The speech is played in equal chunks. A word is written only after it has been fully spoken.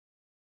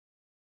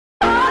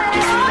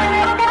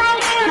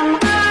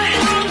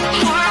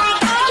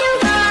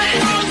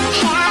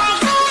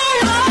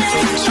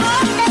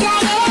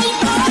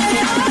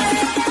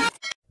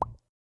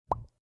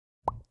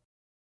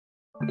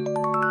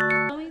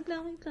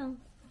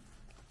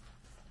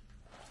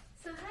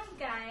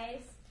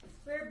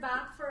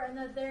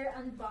another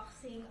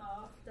unboxing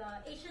of the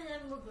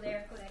H&M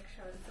Mugler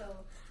Collection. So,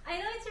 I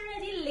know it's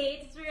already late,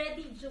 it's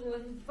already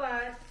June,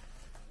 but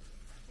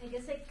I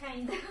guess I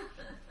kind of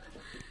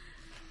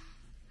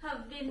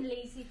have been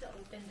lazy to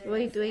open the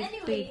rest.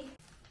 Anyway,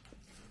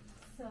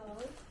 so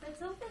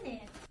let's open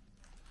it.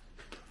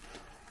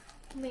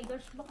 Oh my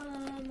gosh, baka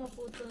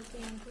maputol ko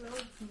yung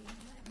clothes mo.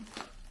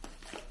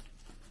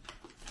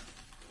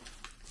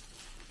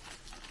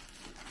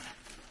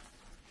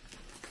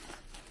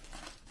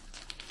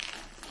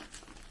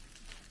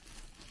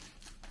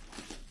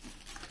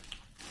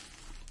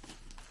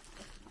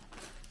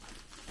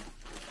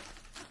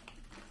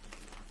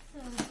 So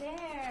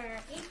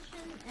there,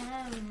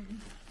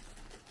 H&M.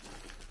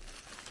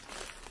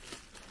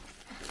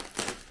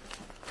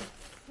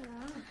 So,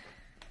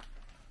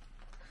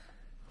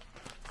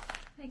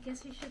 I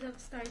guess we should have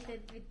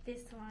started with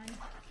this one.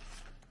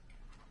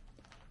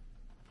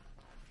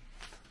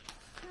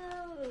 So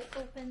we'll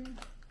open.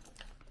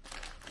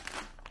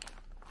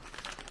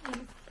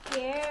 I'm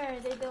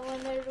scared. I don't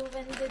want to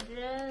ruin the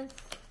dress.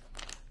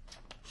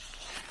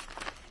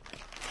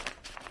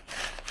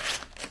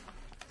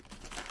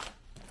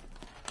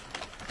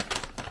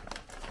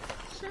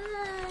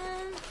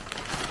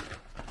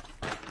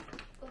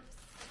 Oops.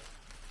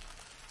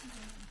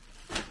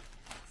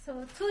 So,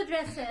 2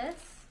 dresses.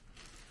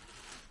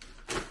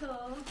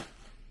 So,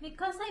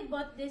 because I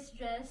bought this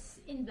dress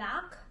in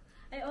black,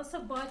 I also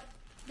bought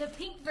the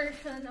pink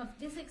version of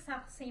this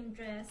exact same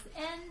dress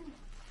and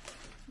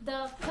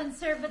the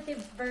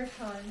conservative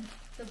version,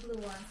 the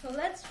blue one. So,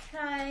 let's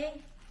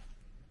try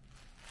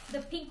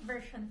the pink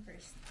version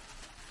first.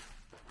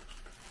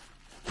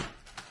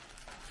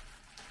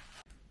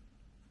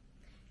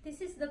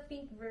 This is the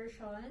pink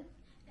version,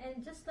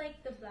 and just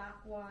like the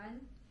black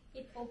one,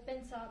 it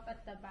opens up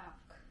at the back.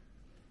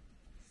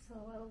 So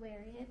I'll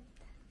wear it.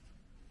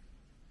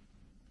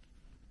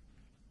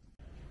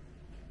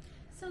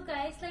 So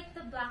guys, like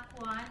the black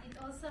one, it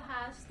also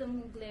has the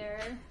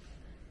Mugler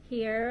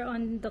here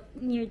on the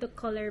near the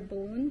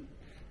collarbone,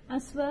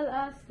 as well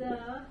as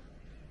the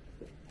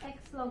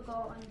X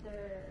logo on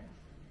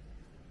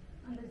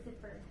the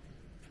zipper.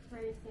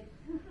 Where is it?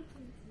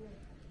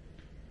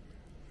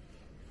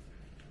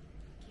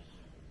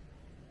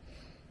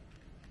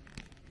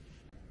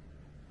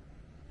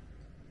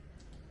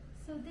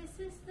 So this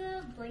is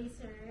the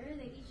blazer,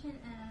 the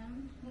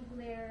H&M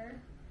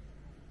Mugler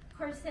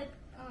corset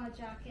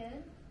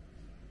jacket.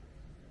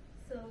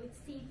 So it's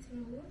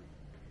see-through.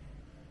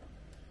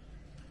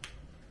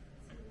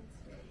 So let's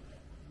wear it.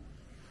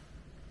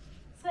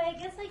 So I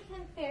guess I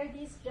can pair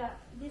this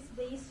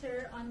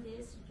blazer on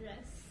this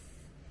dress.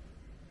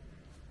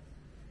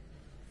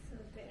 So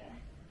there.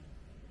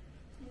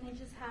 And I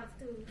just have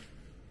to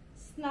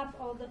snap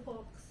all the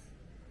hooks.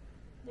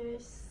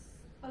 There's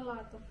a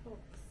lot of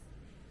hooks.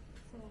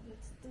 So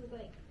let's do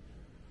like,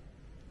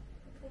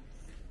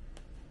 oops.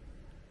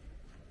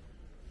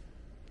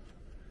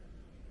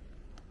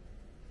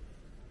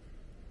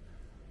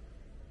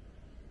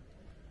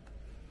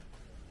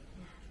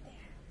 Yeah,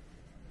 there.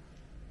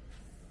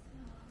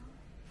 So,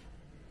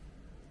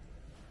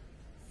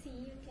 see,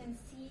 you can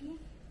see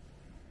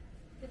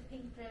the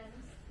pink dress.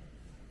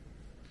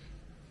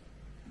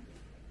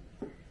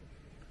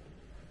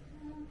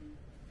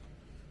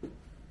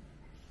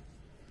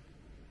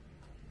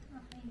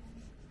 Okay.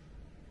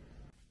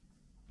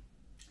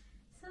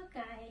 So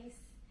guys,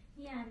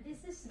 yeah,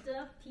 this is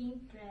the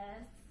pink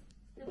dress,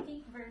 the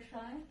pink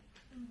version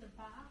in the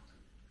back.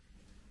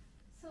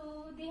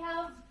 So they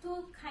have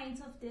 2 kinds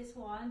of this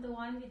one. The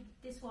one with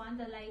this one,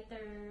 the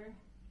lighter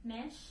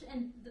mesh,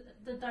 and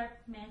the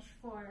dark mesh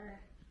for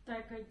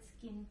darker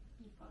skinned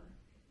people.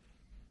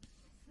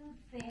 So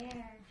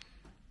there.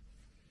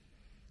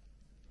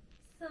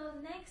 So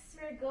next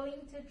we're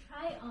going to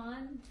try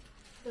on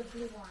the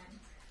blue one.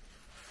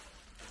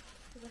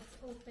 So let's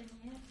open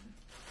it.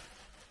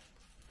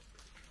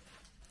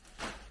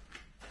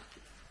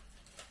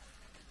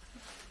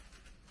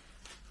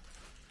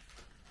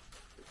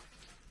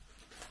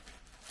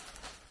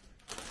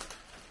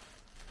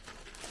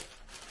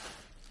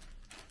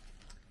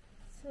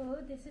 So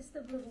this is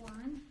the blue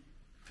one.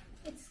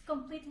 It's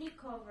completely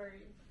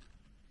covered.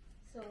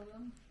 So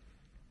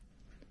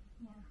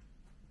yeah,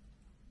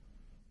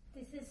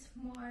 this is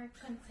more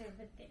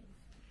conservative.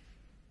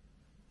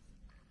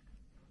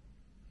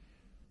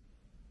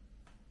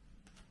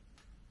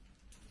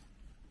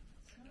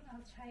 So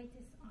I'll try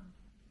this on.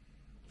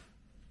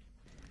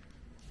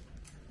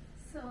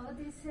 So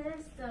this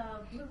is the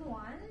blue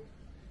one,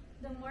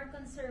 the more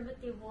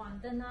conservative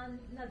one, the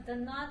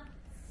not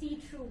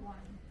see-through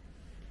one.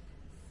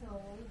 So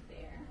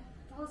there.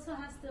 It also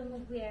has the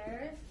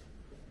Mugler,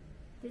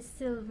 this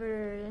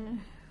silver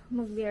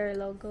Mugler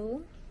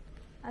logo,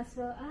 as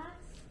well as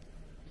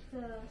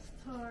the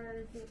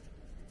star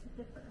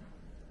zipper.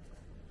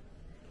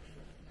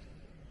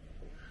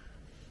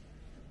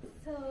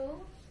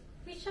 So,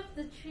 which of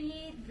the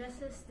 3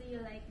 dresses do you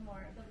like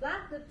more? The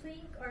black, the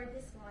pink, or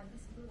this one,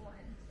 this blue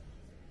one?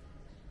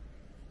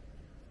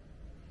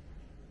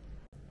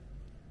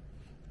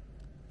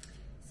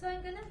 So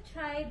I'm gonna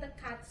try the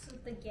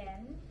catsuit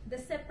again, the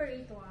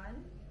separate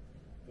one.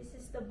 This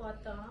is the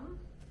bottom.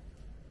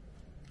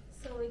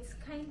 So it's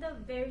kind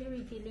of very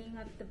revealing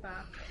at the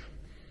back.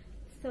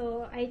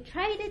 So I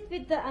tried it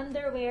with the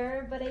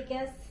underwear, but I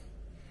guess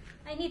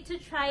I need to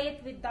try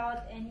it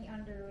without any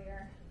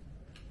underwear.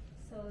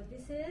 So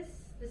this is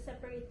the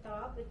separate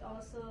top. It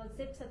also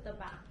zips at the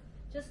back,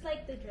 just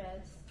like the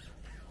dress.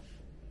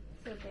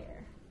 So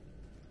there.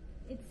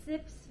 It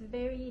zips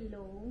very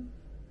low.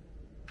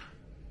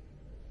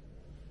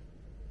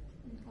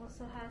 It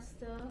also has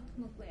the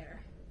mugler.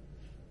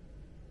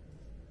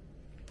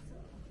 So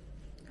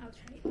I'll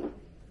try it.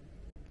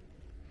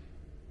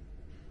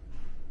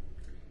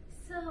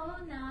 So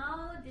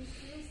now this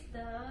is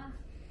the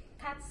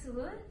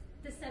catsuit,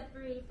 the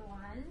separate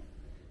one.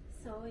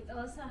 So it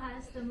also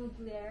has the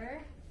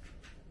mugler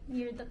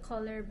near the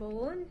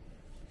collarbone.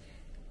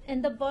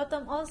 And the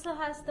bottom also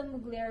has the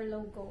Mugler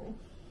logo.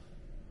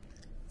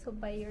 So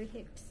by your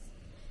hips.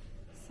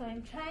 So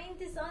I'm trying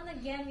this on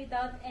again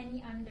without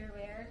any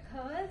underwear,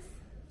 because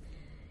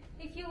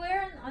if you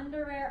wear an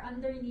underwear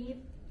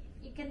underneath,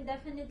 you can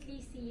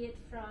definitely see it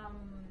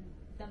from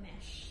the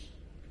mesh.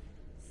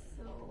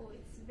 So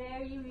it's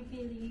very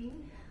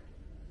revealing.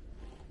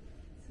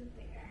 So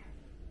there.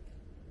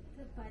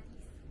 The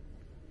bodies.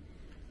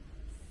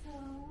 So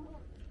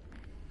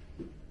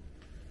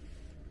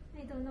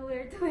I don't know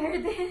where to wear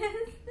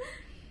this.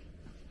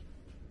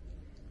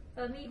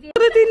 But maybe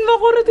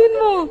Kurutin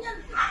mo!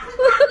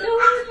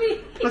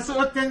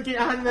 Pasuot yan kay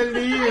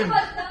Annalyn!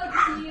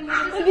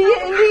 Hindi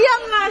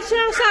yan nga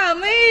siya sa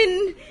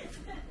amin!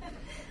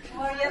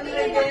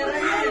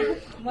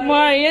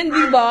 Marian,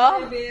 di ba?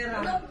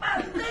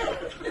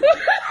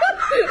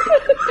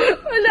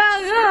 Wala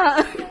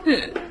nga!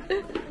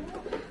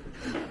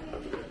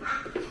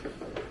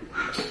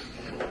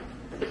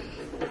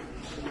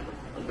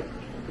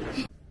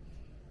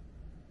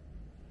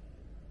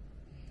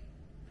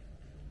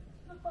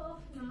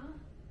 naka-off na.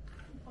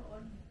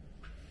 Naka-on.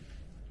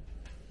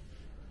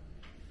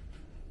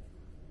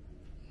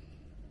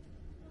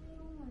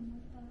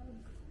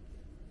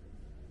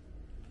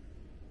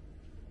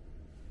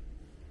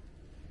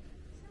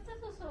 Saan ito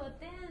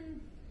susuotin?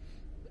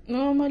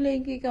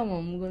 Nakamalengke ka,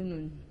 ma'am.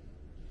 Ganun.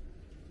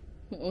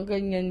 O,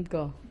 ganyan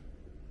ka.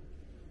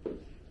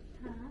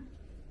 Ha?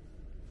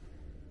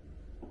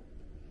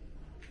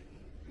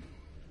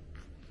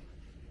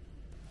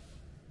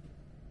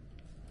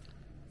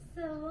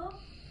 So,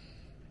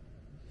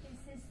 this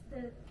is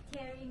the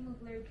Terry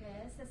Mugler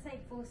dress as I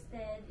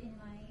posted in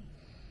my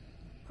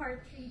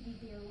part 3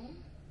 video.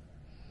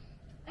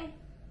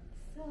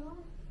 So,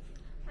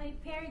 I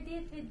paired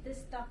it with the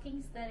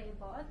stockings that I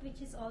bought,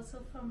 which is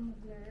also from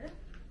Mugler,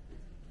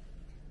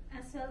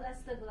 as well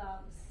as the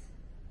gloves,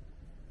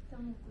 the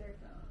Mugler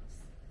gloves.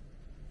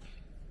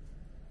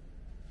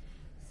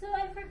 So,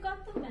 I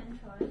forgot to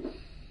mention,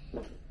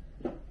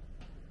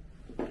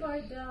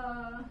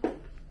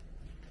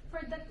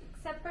 for the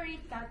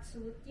separate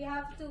catsuit, you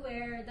have to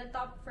wear the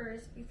top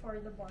first before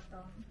the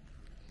bottom,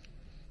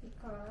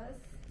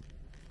 because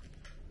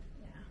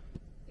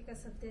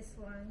of this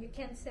one, you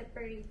can't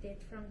separate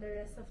it from the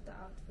rest of the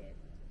outfit.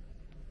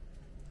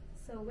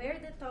 So wear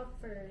the top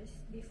first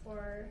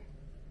before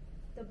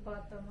the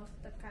bottom of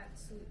the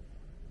catsuit.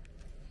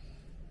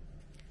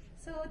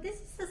 So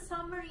this is a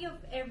summary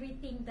of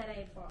everything that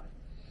I bought.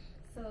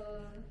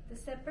 So the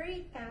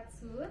separate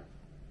catsuit,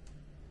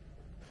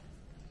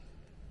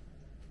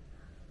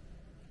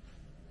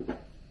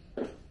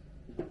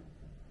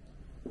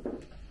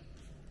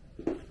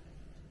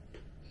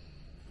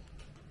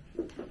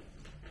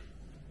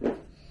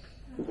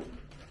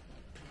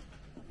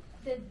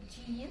 the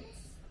jeans,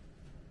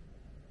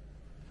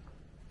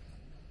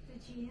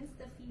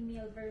 the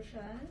female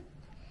version,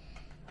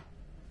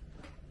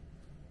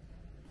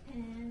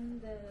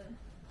 and the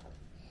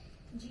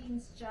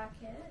jeans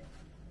jacket,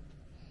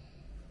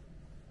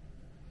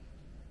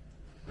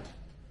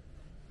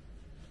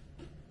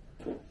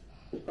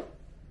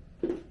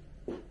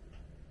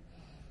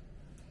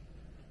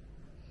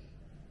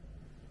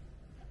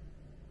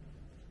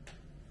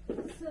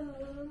 so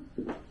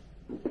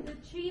the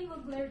 3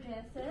 Mugler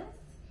dresses,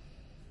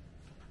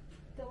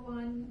 the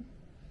one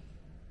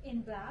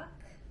in black,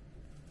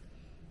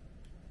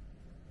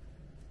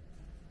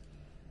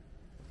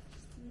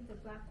 see the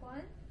black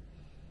one.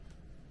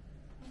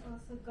 I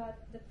also got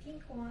the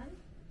pink one,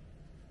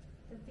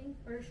 the pink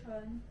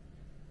version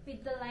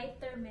with the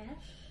lighter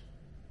mesh,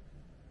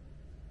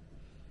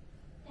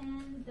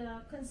 and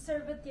the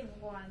conservative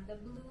one, the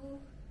blue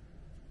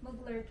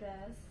Mugler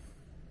dress,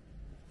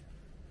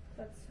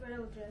 but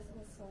swirl dress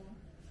also.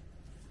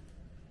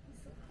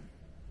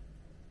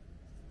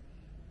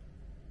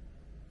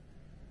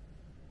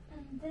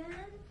 And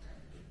then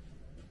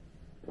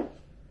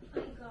I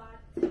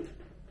got the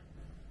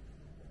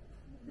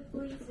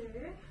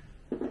blazer,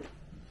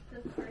 the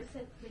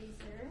corset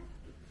blazer,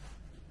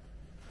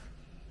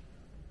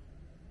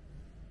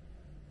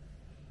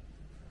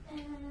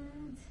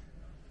 and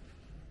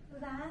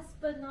last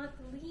but not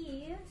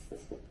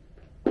least,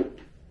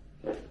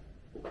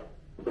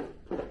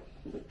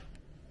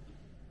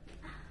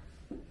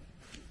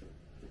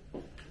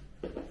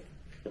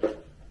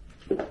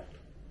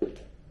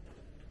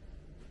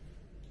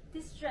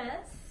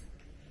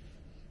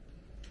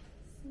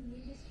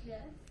 this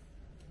dress.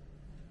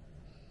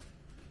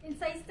 In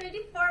size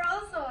 34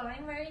 also.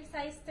 I'm wearing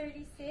size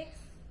 36.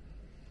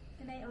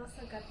 And I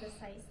also got the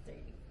size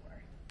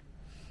 34.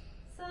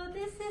 So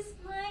this is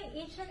my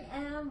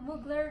H&M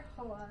Mugler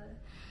haul.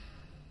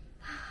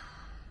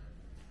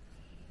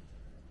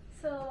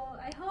 So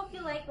I hope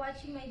you like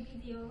watching my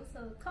video.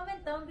 So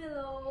comment down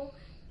below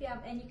if you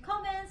have any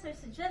comments or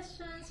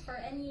suggestions for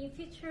any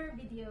future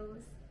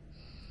videos.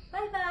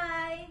 Bye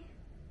bye!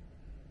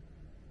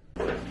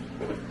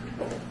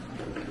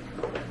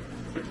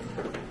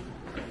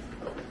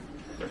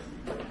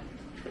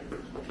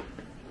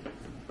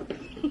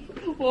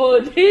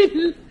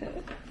 Model.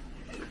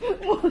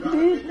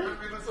 Model.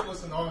 Camera sa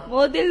usunod.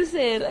 Model,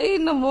 sir.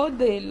 Ayun na,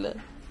 model.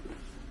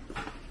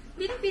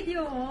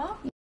 Video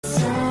mo?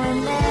 So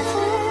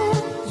never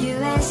you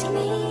ask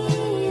me